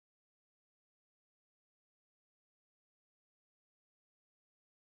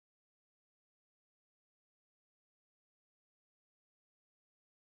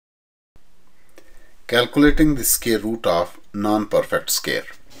Calculating the square root of non-perfect square.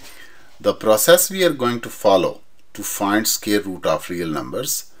 The process we are going to follow to find square root of real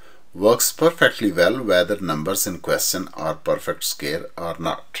numbers works perfectly well whether numbers in question are perfect square or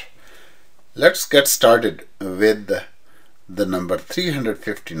not. Let's get started with the number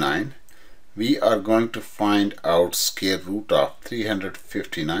 359. We are going to find out square root of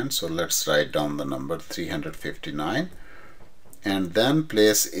 359. So let's write down the number 359 and then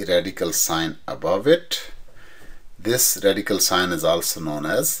place a radical sign above it. This radical sign is also known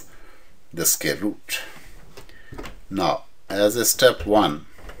as the square root. Now, as a step 1,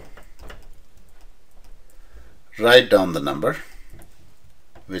 write down the number,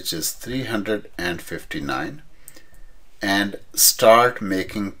 which is 359, and start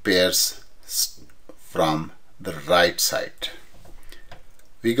making pairs from the right side.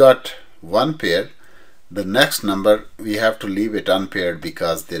 We got one pair. The next number we have to leave it unpaired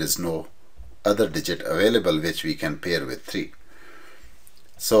because there is no other digit available which we can pair with 3.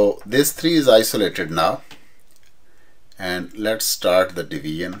 So this 3 is isolated now, and let's start the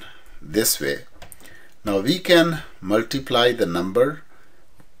division this way. Now we can multiply the number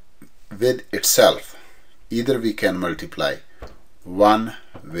with itself. Either we can multiply 1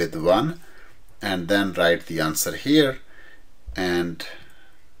 with 1 and then write the answer here and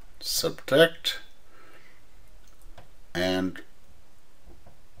subtract, and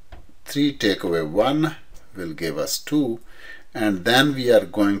 3 take away 1 will give us 2, and then we are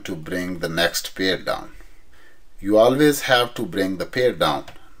going to bring the next pair down. You always have to bring the pair down.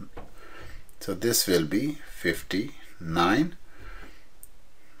 So this will be 59.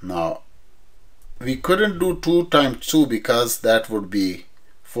 Now we couldn't do 2 times 2 because that would be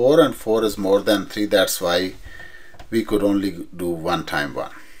 4, and 4 is more than 3. That's why we could only do 1 times 1.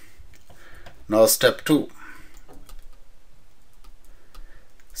 Now step 2.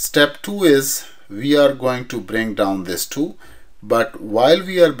 Step 2 is we are going to bring down this 2, but while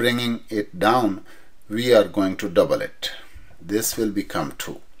we are bringing it down, we are going to double it. This will become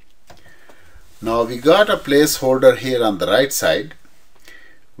 2. Now we got a placeholder here on the right side.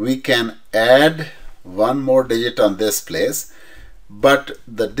 We can add one more digit on this place, but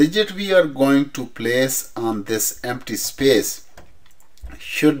the digit we are going to place on this empty space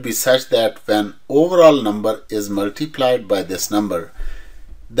should be such that when overall number is multiplied by this number,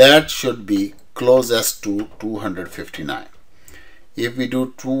 that should be closest to 259. If we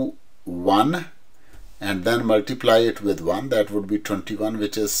do 1 and then multiply it with 1, that would be 21,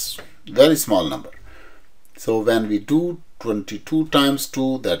 which is very small number. So when we do 22 times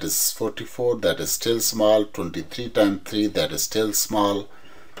 2, that is 44, that is still small. 23 times 3, that is still small.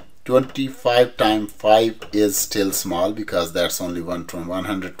 25 times 5 is still small because that's only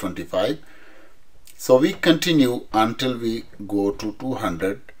 125. So we continue until we go to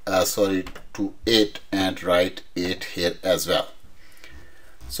 8 and write 8 here as well.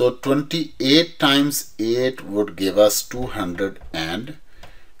 So 28 times 8 would give us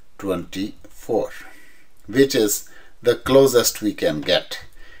 224, which is the closest we can get.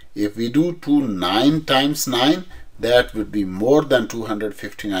 If we do 9 times 9, that would be more than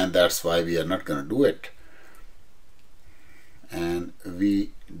 259. That's why we are not going to do it. And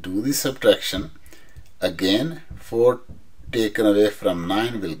we do the subtraction. Again, 4 taken away from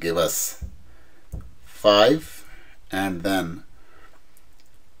 9 will give us 5, and then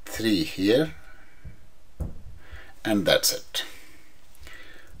 3 here, and that's it.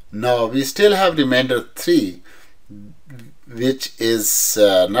 Now we still have remainder 3, which is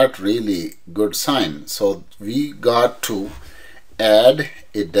not really good sign. So we got to add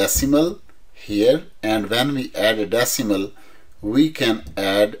a decimal here, and when we add a decimal, we can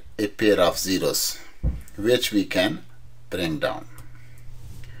add a pair of zeros, which we can bring down.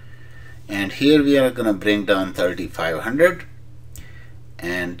 And here we are going to bring down 3500,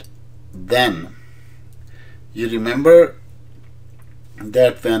 and then you remember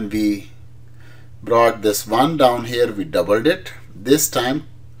that when we brought this 1 down here, we doubled it. This time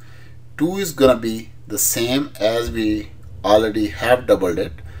 2 is going to be the same as we already have doubled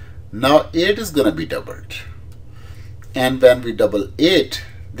it. Now 8 is going to be doubled, and when we double 8,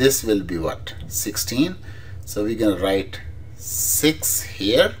 this will be what? 16. So we're going to write 6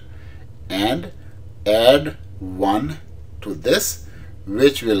 here and add 1 to this,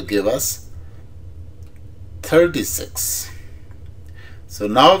 which will give us 36. So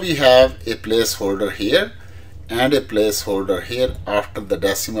now we have a placeholder here and a placeholder here after the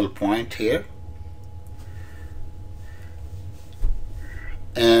decimal point here.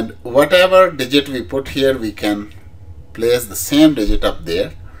 And whatever digit we put here, we can place the same digit up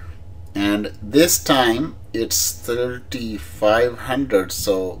there. And this time it's 3500,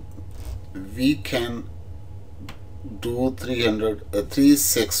 so we can do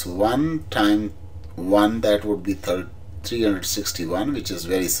 361 times 1, that would be 361, which is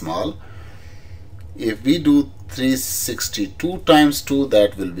very small. If we do 362 times 2,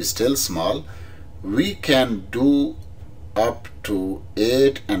 that will be still small. We can do up to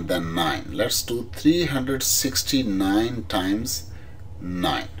 8 and then 9. Let's do 369 times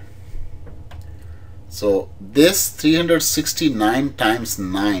 9. So this 369 times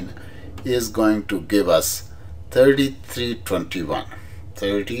 9 is going to give us 3321.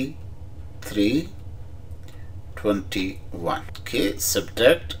 3321. Okay,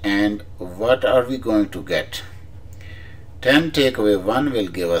 subtract, and what are we going to get? 10 take away 1 will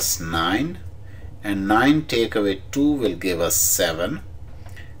give us 9, and 9 take away 2 will give us 7,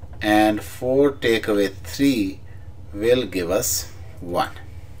 and 4 take away 3 will give us 1.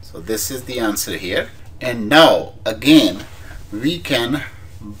 So this is the answer here. And now again we can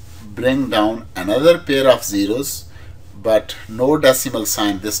bring down another pair of zeros, but no decimal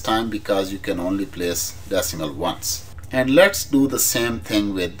sign this time because you can only place decimal once. And let's do the same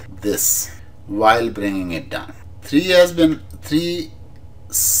thing with this while bringing it down. 3 has been 3,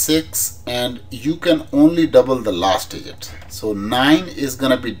 6, and you can only double the last digit. So 9 is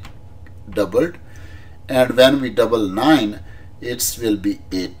gonna be doubled, and when we double 9, it will be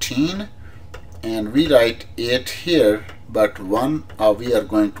 18, and we write 8 here, but 1 we are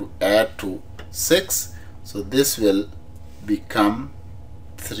going to add to 6, so this will become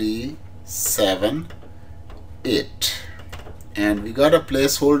 3, 7, 8, and we got a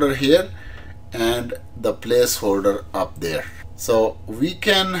placeholder here and the placeholder up there. So we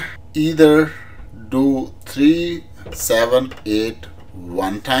can either do 3, 7, 8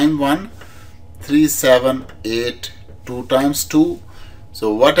 1 time 1, 3, 7, 8 2 times 2.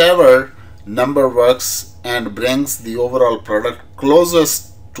 So whatever number works and brings the overall product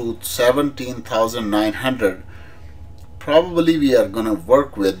closest to 17,900, probably we are going to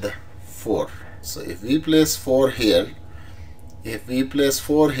work with 4. So if we place 4 here, if we place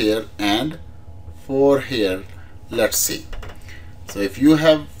 4 here and 4 here, let's see. So if you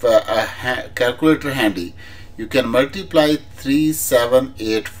have a calculator handy, you can multiply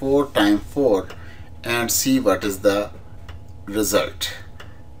 3784 times 4 and see what is the result.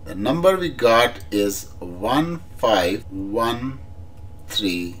 The number we got is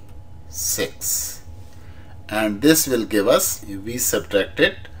 15136, and this will give us, if we subtract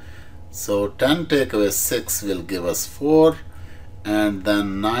it, so 10 take away 6 will give us 4, and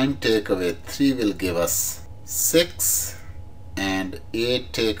then 9 take away 3 will give us 6, and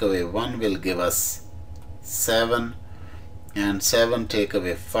 8 take away 1 will give us 7, and 7 take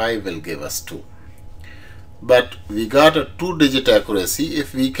away 5 will give us 2. But we got a 2-digit accuracy.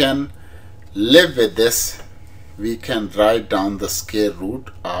 If we can live with this, we can write down the square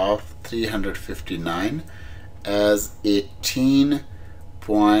root of 359 as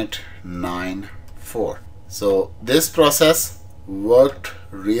 18.94. So this process worked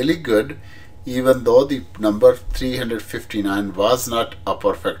really good, even though the number 359 was not a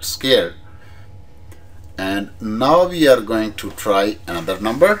perfect square. And now we are going to try another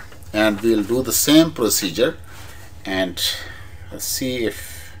number, and we'll do the same procedure, and see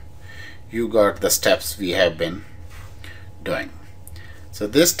if you got the steps we have been doing. So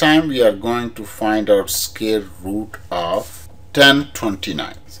this time we are going to find out square root of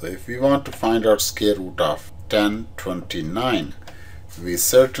 1029. So if we want to find out square root of 1029, we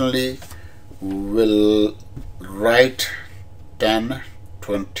certainly will write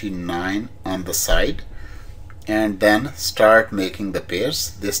 1029 on the side and then start making the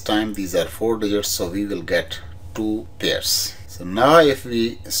pairs. This time these are 4 digits, so we will get 2 pairs. So now if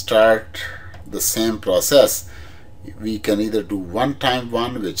we start the same process, we can either do 1 times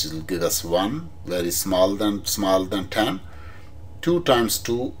 1, which will give us 1, very smaller than 10. 2 times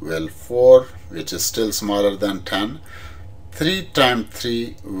 2, well, 4, which is still smaller than 10. 3 times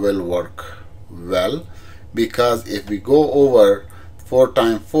 3 will work well, because if we go over, 4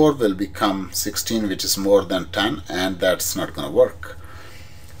 times 4 will become 16, which is more than 10, and that's not going to work.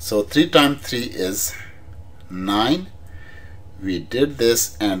 So 3 times 3 is 9. We did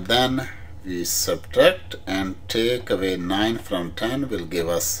this, and then we subtract and take away 9 from 10 will give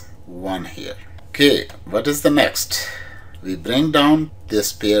us 1 here. Okay, what is the next? We bring down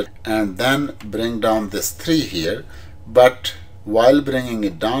this pair and then bring down this 3 here, but while bringing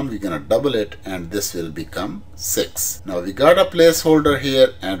it down, we're going to double it, and this will become 6. Now we got a placeholder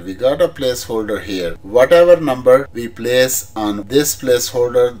here and we got a placeholder here. Whatever number we place on this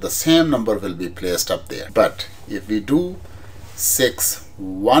placeholder, the same number will be placed up there. But if we do 6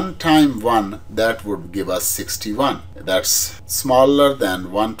 1 time 1, that would give us 61. That's smaller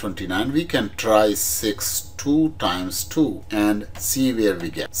than 129. We can try 6 2 times 2 and see where we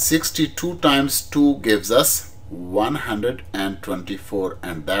get. 62 times 2 gives us 124,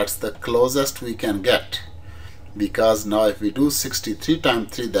 and that's the closest we can get, because now if we do 63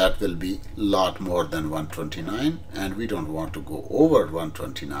 times 3, that will be a lot more than 129, and we don't want to go over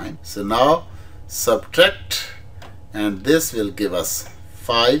 129. So now subtract, and this will give us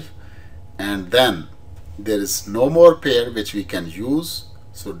 5, and then there is no more pair which we can use,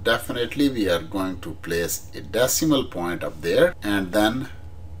 so definitely we are going to place a decimal point up there and then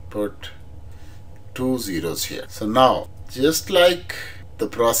put 2 zeros here. So now, just like the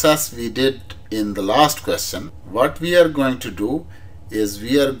process we did in the last question, what we are going to do is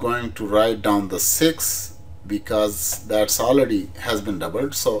we are going to write down the 6, because that's already has been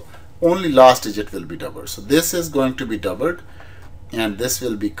doubled, so only last digit will be doubled. So this is going to be doubled, and this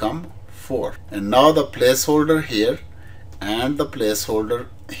will become 4. And now the placeholder here and the placeholder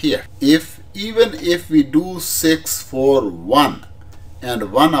here. Even if we do 6 4 1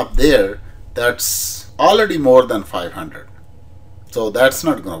 and 1 up there, that's already more than 500. So that's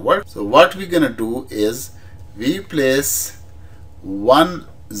not going to work. So what we're going to do is we place 1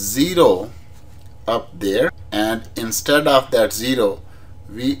 0 up there, and instead of that 0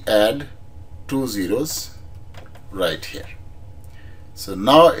 we add 2 zeros right here. So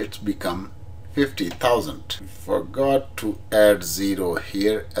now it's become 50,000. Forgot to add 0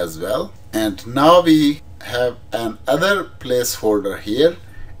 here as well. And now we have another placeholder here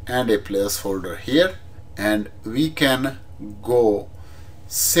and a placeholder here, and we can go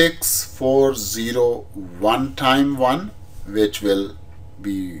 6 4 0 1 time 1, which will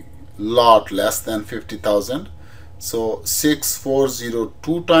be lot less than 50,000. So 6 4 0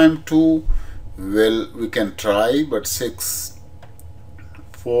 2 time 2 we can try, but 6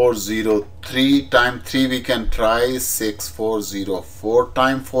 4 0 3 time 3 we can try, 6 4 0 4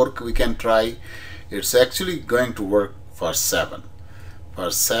 time 4 we can try. It's actually going to work for 7. For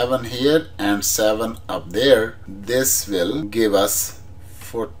 7 here and 7 up there, this will give us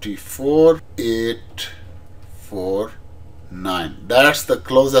 44 8 4 9. That's the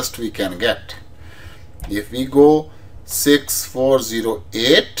closest we can get. If we go 6 4 0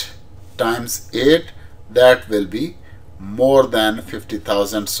 8 times 8, that will be more than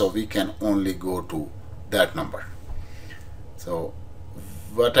 50,000, so we can only go to that number. So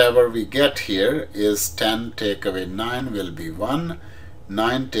whatever we get here is 10 take away 9 will be 1,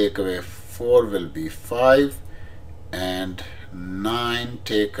 9 take away 4 will be 5, and 9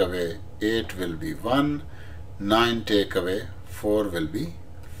 take away 8 will be 1, 9 take away 4 will be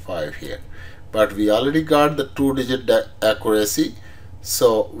 5 here. But we already got the 2-digit accuracy,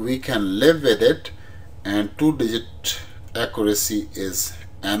 so we can live with it, and 2-digit accuracy is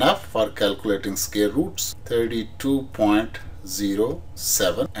enough for calculating square roots.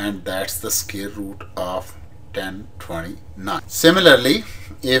 32.07, and that's the square root of 1029. Similarly,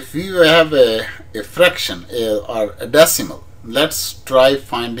 if we have a fraction or a decimal, let's try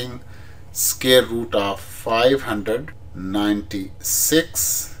finding square root of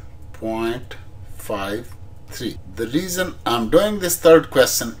 596.53. The reason I'm doing this third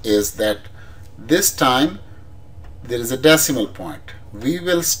question is that this time there is a decimal point. We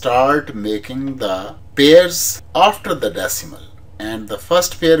will start making the pairs after the decimal, and the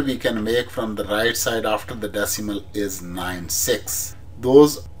first pair we can make from the right side after the decimal is 9 6.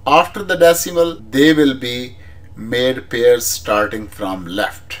 Those after the decimal, they will be made pairs starting from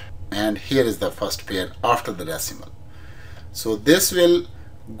left, and here is the first pair after the decimal. So this will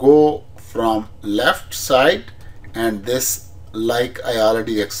go from left side, and this, like I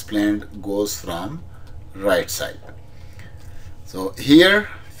already explained, goes from right side. So here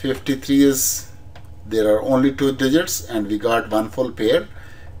 53 is, there are only 2 digits, and we got one full pair.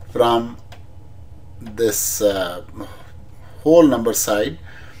 From this whole number side,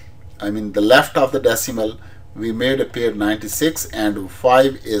 I mean the left of the decimal, we made a pair 96, and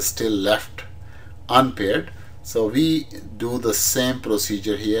 5 is still left unpaired. So we do the same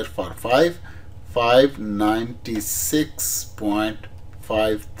procedure here for 5.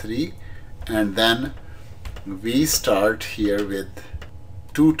 596.53, and then we start here with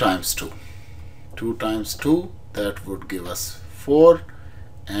 2 times 2. 2 times 2, that would give us 4,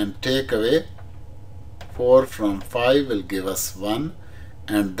 and take away 4 from 5 will give us 1,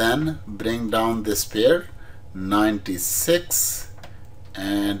 and then bring down this pair 96,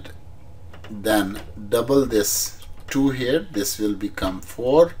 and then double this 2 here, this will become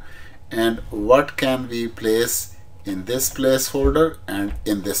 4. And what can we place in this placeholder and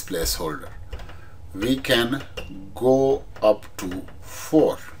in this placeholder? we can go up to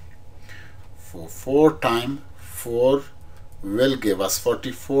 4. For 4 times 4 will give us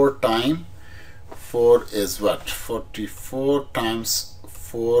 44 times 4 is what? 44 times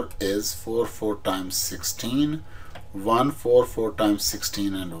 4 is 4 times 16. 1 4 times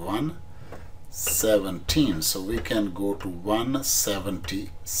 16 and 1 17. So we can go to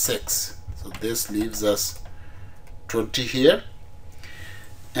 176. So this leaves us 20 here.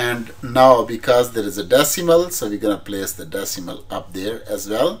 And now because there is a decimal, so we're going to place the decimal up there as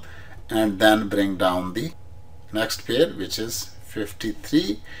well, and then bring down the next pair, which is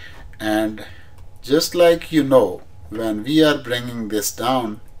 53. And just like when we are bringing this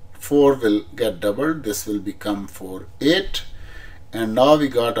down, 4 will get doubled. This will become 48. And now we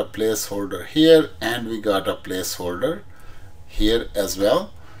got a placeholder here, and we got a placeholder here as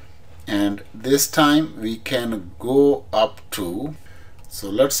well. And this time we can go up to, so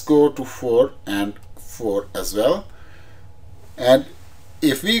let's go to 4 and 4 as well. And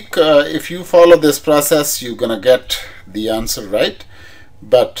if you follow this process, you're gonna get the answer right.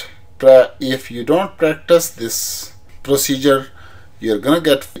 But if you don't practice this procedure, you're gonna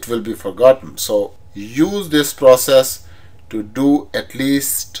get, it will be forgotten. So use this process to do at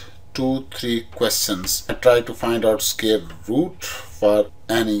least 2-3 questions and try to find out square root for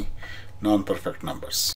any non-perfect numbers.